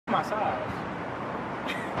My size.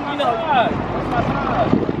 You know, what's my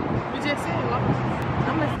size? We just said,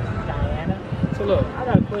 I'm a Diana. So look, I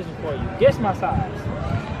got a question for you. Guess my size.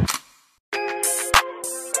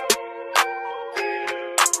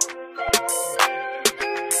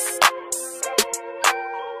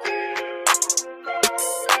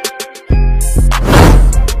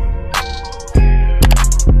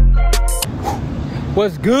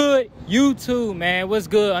 What's good, YouTube, man? What's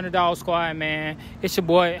good, Underdog Squad, man? It's your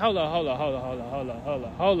boy. Hold up.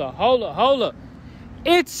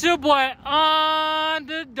 It's your boy,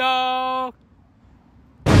 Underdog.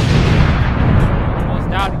 Most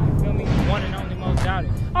doubted, you feel me? One and only most doubted.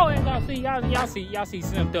 Oh, and y'all see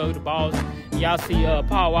Slim Thug, the boss. Y'all see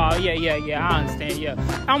Paul Wall. Yeah. I understand. Yeah,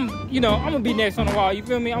 I'm gonna be next on the wall. You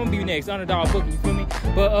feel me? I'm gonna be next, Underdog Bookie. You feel me?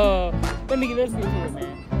 But let's get here,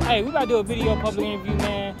 man. Hey, we about to do a video public interview,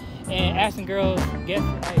 man, and asking girls, guess,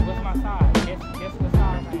 hey, what's my size? Guess what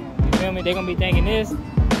size I am. You feel me? They're gonna be thinking this,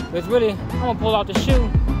 but it's really, I'm gonna pull out the shoe.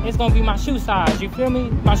 It's gonna be my shoe size. You feel me?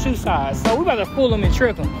 My shoe size. So we about to fool them and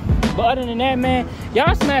trick them. But other than that, man,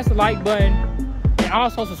 y'all smash the like button and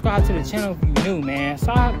also subscribe to the channel if you new, man.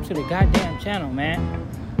 Subscribe to the goddamn channel, man.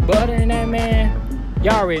 But other than that, man,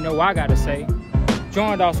 y'all already know what I gotta say.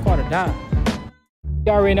 Join Dog Squad or die.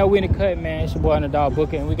 Y'all already know we in the cut, man. It's your boy Underdog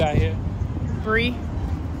Bookie, and we got here Bree,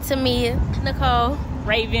 Tamia, Nicole,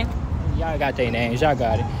 Raven. Y'all got their names, y'all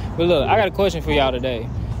got it. But look, I got a question for y'all today.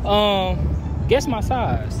 Guess my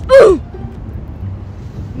size. I'm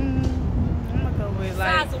gonna go with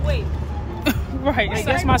like Size of weight. Right, like,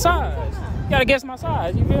 guess my size. You gotta guess my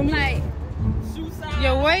size, you feel me? like Shoe size.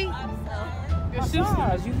 your weight, your My shoe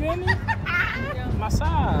size, you feel me? My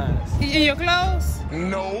size. in your clothes.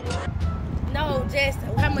 Nope. No, just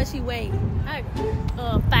how much he weighed.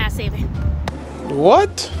 5'7".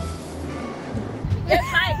 What? That's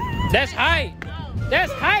height. That's height.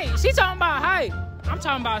 That's height. She talking about height. I'm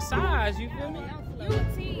talking about size, you feel me? You a 10.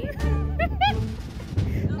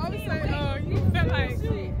 I would say, you feel like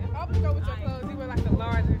I would go with your clothes. You wear like the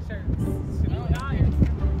larger shirts.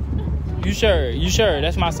 You sure?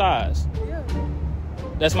 That's my size. Yeah.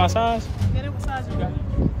 That's my size? Yeah, what size you got?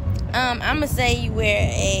 I'm gonna say you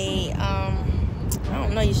wear a I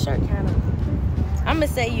don't know, your shirt kind of. I'm gonna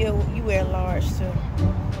say you wear large too. She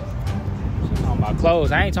talking about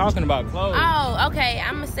clothes. I ain't talking about clothes. Oh, okay.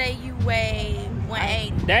 I'm gonna say you weigh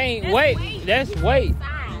 180. That ain't weight. That's weight.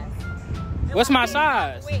 Size. What's my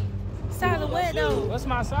size? Wait. Size of what though? What's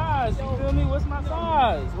my size? You feel me? What's my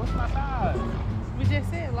size? What's my size? We just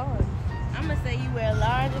said large. I'm gonna say you wear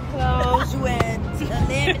larger clothes. You wear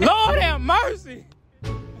 11. Lord have mercy.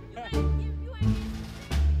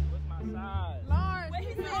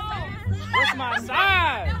 What's my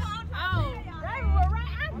size?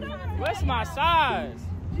 What's my size?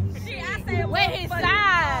 With his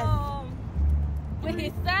size. With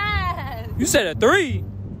his size. You said a 3?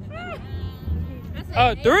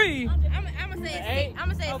 A 3? I'm gonna say a 6. I'm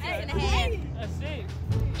gonna say a 6 and a half. A 6.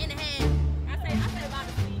 And a half. I say about a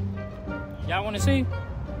 6. Y'all want to see?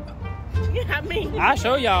 I mean, I'll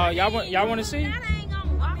show y'all. Y'all want to see? that ain't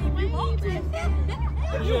gonna. I mean, if you want to.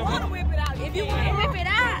 If you want to whip it out. If you want to whip it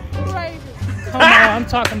out. Come on, I'm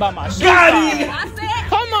talking about my shoe size. I said.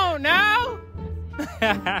 Come on now. Well,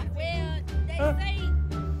 they say.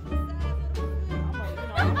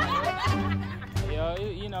 Yo,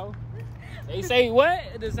 you know, they say what?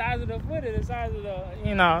 The size of the foot or the size of the,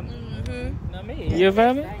 you know. Not me. You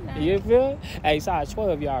feel me? You feel? Hey, size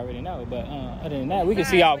 12, you already know. But other than that, we can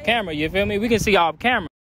see off camera. You feel me? We can see off camera.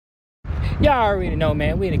 Y'all already know,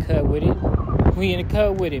 man. We in the cut with it. We in the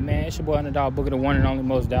cut with it, man. It's your boy Underdog Bookie, the one and only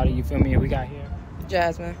most doubted. You feel me? And we got here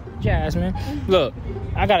Jasmine. Look,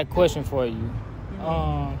 I got a question for you.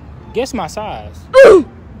 Guess my size.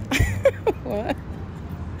 What?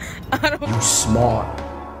 I don't You smart.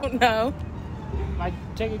 know. Like,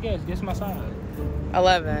 take a guess. Guess my size.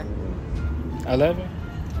 11. 11?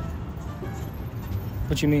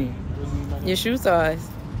 What you mean? Your shoe size.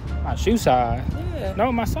 My shoe size? Yeah.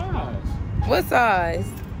 No, my size. What size?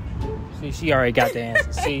 See, she already got the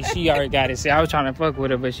answer. See, she already got it. See, I was trying to fuck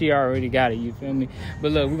with her, but she already got it. You feel me?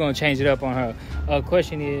 But look, we're going to change it up on her.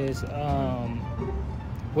 Question is,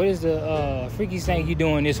 what is the freakiest thing you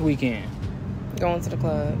doing this weekend? Going to the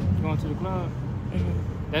club. You going to the club?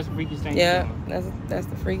 Mm-hmm. That's the freakiest thing Yeah, you're doing. that's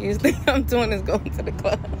the freakiest thing I'm doing is going to the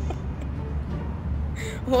club.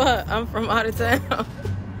 What? I'm from out of town.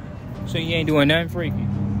 So you ain't doing nothing freaky?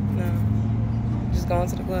 No. Just going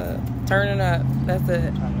to the club. Turning up. That's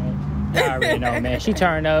it. Y'all already know, man. She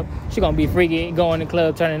turned up. She gonna be freaky, going to the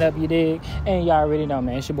club, turning up, you dig? And y'all already know,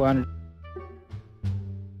 man. It's your boy Underdog.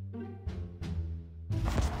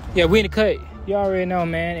 Yeah, we in the cut. You already know,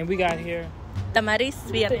 man. And we got here Tamaris,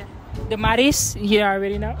 fíjate. the Maris. You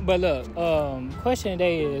already know. But look, question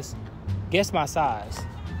today is, guess my size.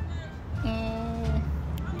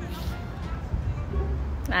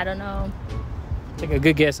 I don't know. Take a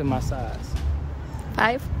good guess at my size.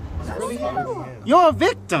 5? You're a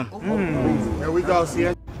victim. Here we go, see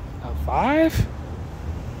it. A 5?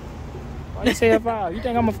 Why you say a 5? You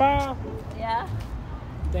think I'm a 5? Yeah.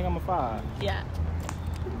 You think I'm a 5? Yeah.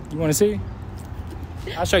 You want to see?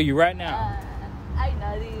 I'll show you right now. I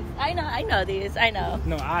know these. I know these. I know.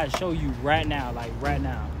 No, I'll show you right now, like right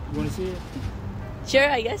now. You want to see it? Sure,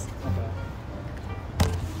 I guess. Okay.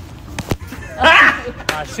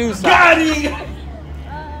 My shoe size.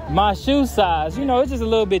 My shoe size. You know, it's just a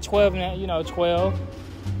little bit 12, 12,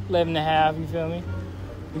 11 and a half, you feel me?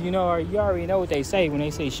 But you already know what they say when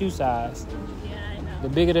they say shoe size. Yeah, I know. The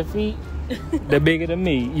bigger the feet, the bigger the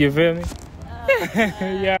meat. You feel me?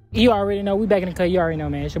 Yeah. You already know. We back in the cut. You already know,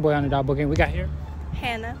 man. It's your boy Underdog Booking. We got here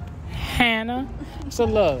Hannah. So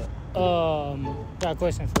look, got a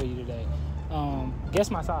question for you today.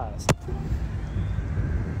 Guess my size.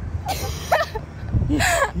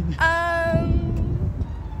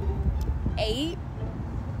 8.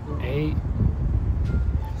 8.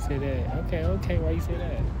 Say that. Okay. Why you say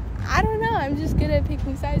that? I don't know. I'm just good at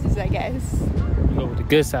picking sizes, I guess. You go with the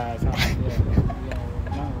good size, huh?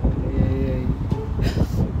 Yeah.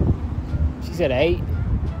 She said 8.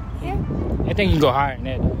 Yeah. I think you can go higher than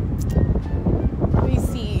that, though. Let me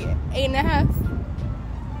see. 8.5.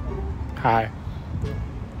 Higher.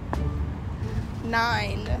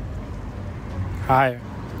 9. Higher.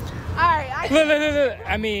 Alright, Look.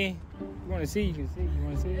 I mean, you want to see? You can see. You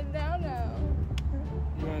want to see it? No.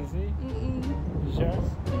 You want to see? Mm-mm. You sure?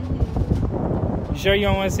 You sure you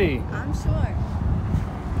don't want to see? I'm sure.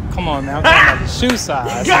 Come on now. I'm talking about the shoe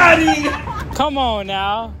size. Got him! Come on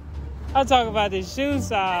now. I'm talking about the shoe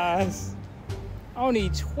size. Only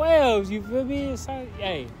 12s, you feel me? It's like,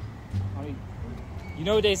 hey, you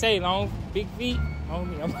know what they say, long, big feet?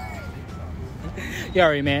 You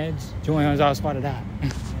already, man. Join us all spotted out.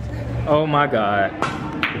 Oh my God.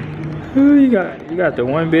 Who you got? You got the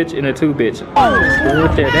 1 bitch and the 2 bitch. Oh,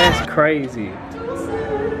 that's crazy.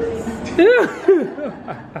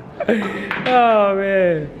 Oh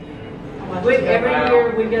man. Every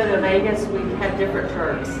year we go to Vegas, we have different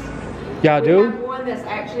turks. Y'all We do? have one that's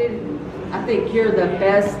actually, I think you're the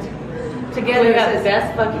best. Together we got the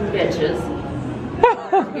best fucking bitches.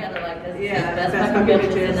 Together like this. Yeah, best fucking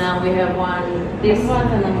bitches. And now we have one, this one,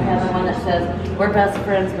 and then we have the one that says we're best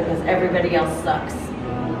friends because everybody else sucks.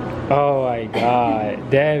 Oh my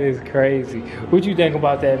God, that is crazy. What you think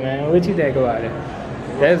about that, man? What you think about it?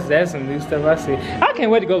 That's some new stuff I see. I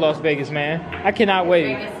can't wait to go Las Vegas, man. I cannot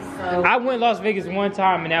wait. Vegas is so. I went Las Vegas one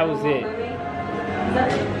time and that was it.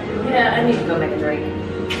 Yeah, I need to go make a drink.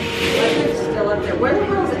 It's still up there. Where the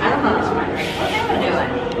hell is it? I don't know. It's my drink. What's Emma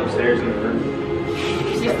doing? Upstairs in the room.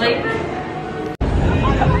 She's sleeping?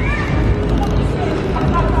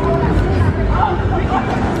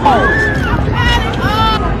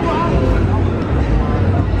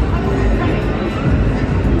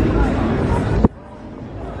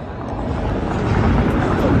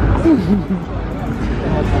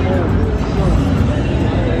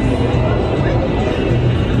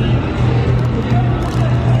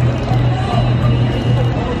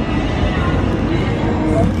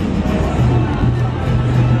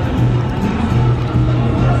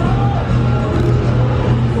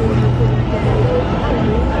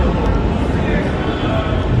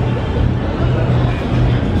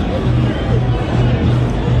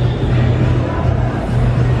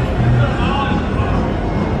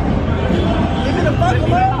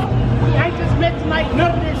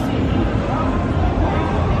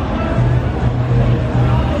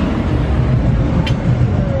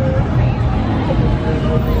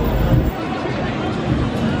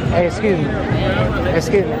 Hey, excuse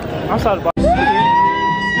me. I'm sorry about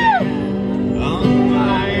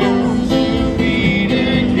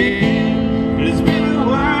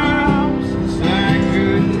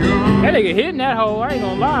that nigga hitting that hole, I ain't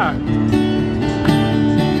gonna lie.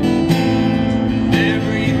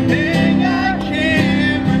 Everything I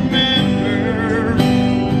can remember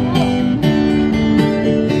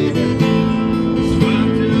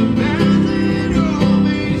swept up as it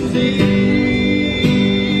always seemed.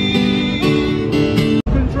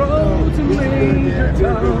 Control to Major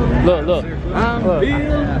Tom. Look.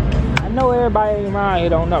 I know everybody around here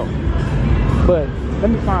don't know, but let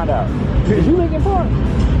me find out. Is you looking for it?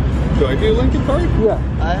 Do I do Linkin Park? Yeah.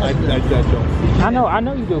 I don't. I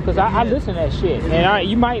know you do, cause I listen to that shit, and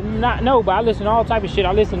you might not know, but I listen to all type of shit.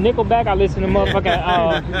 I listen to Nickelback, I listen to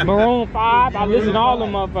motherfucking Maroon 5, I listen to all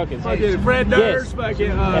them motherfuckers. Fucking Fred Durst, fucking.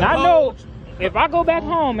 And I know if I go back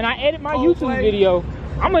home and I edit my YouTube video,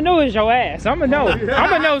 I'm gonna know it's your ass. I'm gonna know. I'm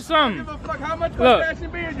gonna know something. Give a fuck how much Look. mustache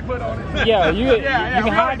and beard you put on it. Yeah, you Yeah, can we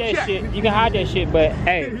hide already that checked. shit. You can hide that shit, but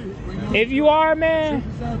hey, if you are, man,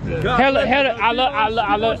 hella, I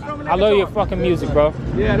love your fucking music, bro.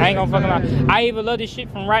 Yeah, I ain't gonna fucking lie. I even love this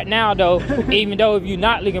shit from right now, though. Even though if you're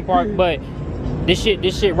not Linkin Park, but this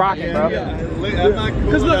shit rocking, bro.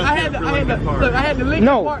 Because look, I had the Linkin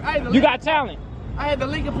No, Park. you got talent. I had the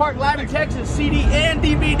Linkin Park Live in Texas CD and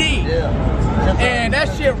DVD. Yeah. And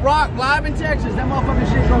that shit rocked live in Texas. That motherfucking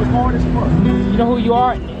shit goes hard as fuck. You know who you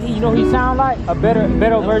are? You know who he sound like? A better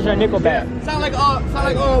version of Nickelback. Sound like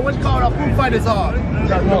what's it called? Foo Fighters.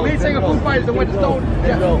 The lead singer Foo Fighters that went to Stone.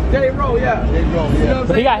 Dave Rowe, yeah. You know what I'm But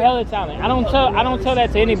he saying? got hella talent. I don't tell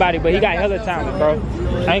that to anybody, but he got hella talent, bro.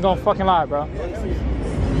 I ain't gonna fucking lie, bro.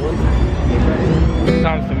 When it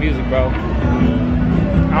comes to music, bro.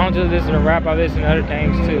 I don't just listen to rap, I listen to other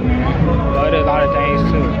things too, man. Other a lot of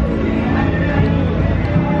things too.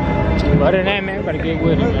 But other than that, man, everybody get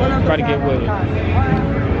with it, man. Everybody get with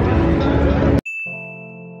it.